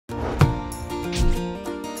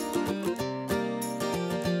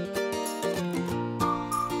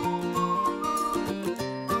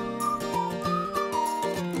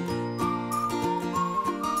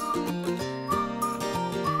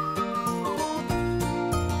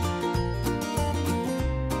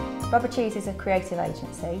Rubber Cheese is a creative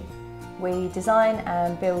agency. We design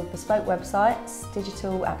and build bespoke websites,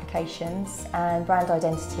 digital applications and brand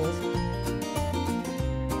identities.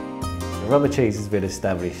 Rubber Cheese has been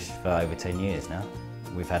established for over 10 years now.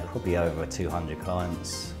 We've had probably over 200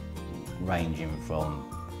 clients, ranging from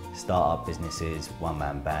start-up businesses,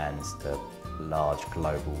 one-man bands to large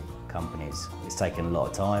global companies. It's taken a lot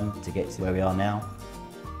of time to get to where we are now,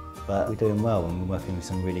 but we're doing well and we're working with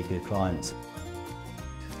some really good clients.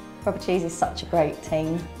 Rubber Cheese is such a great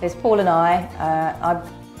team. There's Paul and I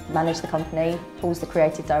manage the company, Paul's the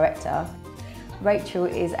creative director. Rachael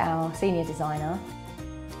is our senior designer.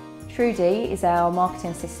 Trudy is our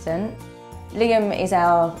marketing assistant. Liam is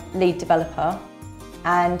our lead developer.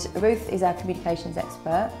 And Ruth is our communications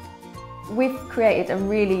expert. We've created a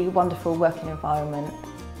really wonderful working environment.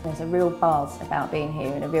 There's a real buzz about being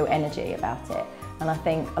here and a real energy about it. And I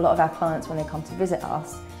think a lot of our clients, when they come to visit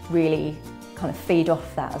us, really kind of feed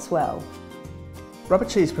off that as well. Rubber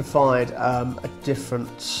Cheese provide a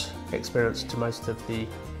different experience to most of the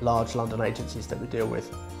large London agencies that we deal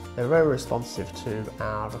with. They're very responsive to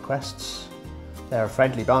our requests. They're a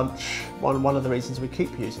friendly bunch. One of the reasons we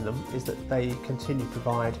keep using them is that they continue to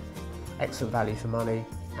provide excellent value for money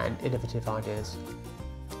and innovative ideas.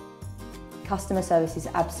 Customer service is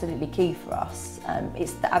absolutely key for us.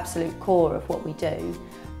 It's the absolute core of what we do,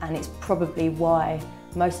 and it's probably why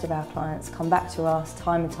most of our clients come back to us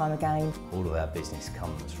time and time again. All of our business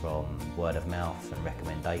comes from word of mouth and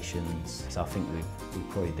recommendations, so I think we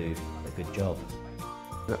probably do a good job.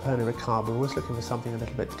 At Pernod Ricard, we're always looking for something a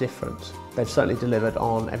little bit different. They've certainly delivered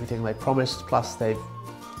on everything they promised, plus they've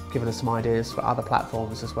given us some ideas for other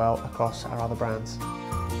platforms as well across our other brands.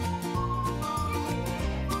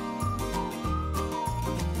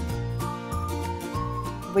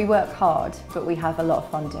 We work hard, but we have a lot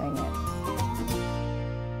of fun doing it.